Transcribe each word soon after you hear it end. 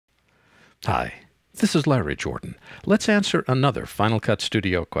Hi, this is Larry Jordan. Let's answer another Final Cut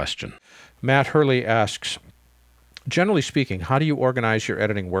Studio question. Matt Hurley asks, generally speaking, how do you organize your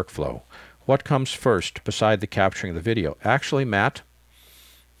editing workflow? What comes first beside the capturing of the video? Actually, Matt,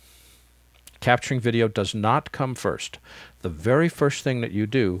 capturing video does not come first. The very first thing that you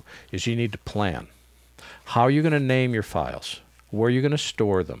do is you need to plan. How are you going to name your files? Where are you going to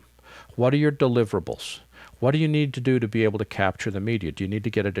store them? What are your deliverables? What do you need to do to be able to capture the media? Do you need to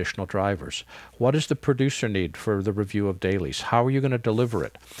get additional drivers? What does the producer need for the review of dailies? How are you going to deliver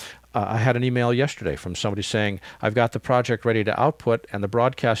it? I had an email yesterday from somebody saying, I've got the project ready to output and the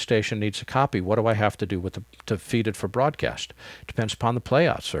broadcast station needs a copy. What do I have to do to feed it for broadcast? Depends upon the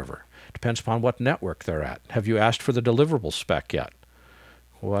playout server. Depends upon what network they're at. Have you asked for the deliverable spec yet?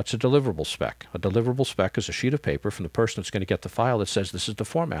 What's a deliverable spec? A deliverable spec is a sheet of paper from the person that's going to get the file that says this is the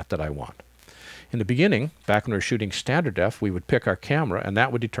format that I want. In the beginning, back when we were shooting standard def, we would pick our camera and that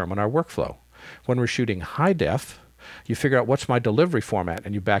would determine our workflow. When we're shooting high def, you figure out what's my delivery format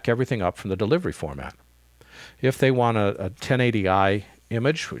and you back everything up from the delivery format. If they want a 1080i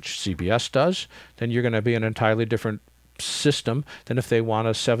image, which CBS does, then you're going to be an entirely different system than if they want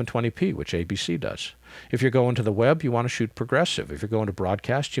a 720p, which ABC does. If you're going to the web, you want to shoot progressive. If you're going to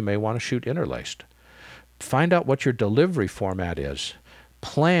broadcast, you may want to shoot interlaced. Find out what your delivery format is.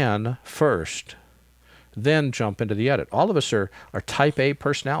 Plan first, then jump into the edit. All of us are type A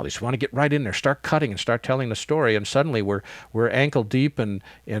personalities. We want to get right in there, start cutting and start telling the story, and suddenly we're ankle deep in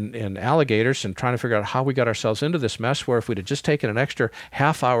alligators and trying to figure out how we got ourselves into this mess, where if we'd have just taken an extra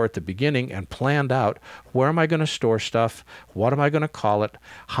half hour at the beginning and planned out, where am I going to store stuff? What am I going to call it?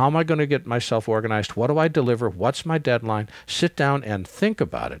 How am I going to get myself organized? What do I deliver? What's my deadline? Sit down and think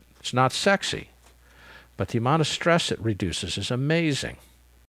about it. It's not sexy, but the amount of stress it reduces is amazing.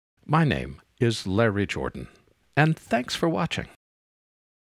 My name is Larry Jordan, and thanks for watching.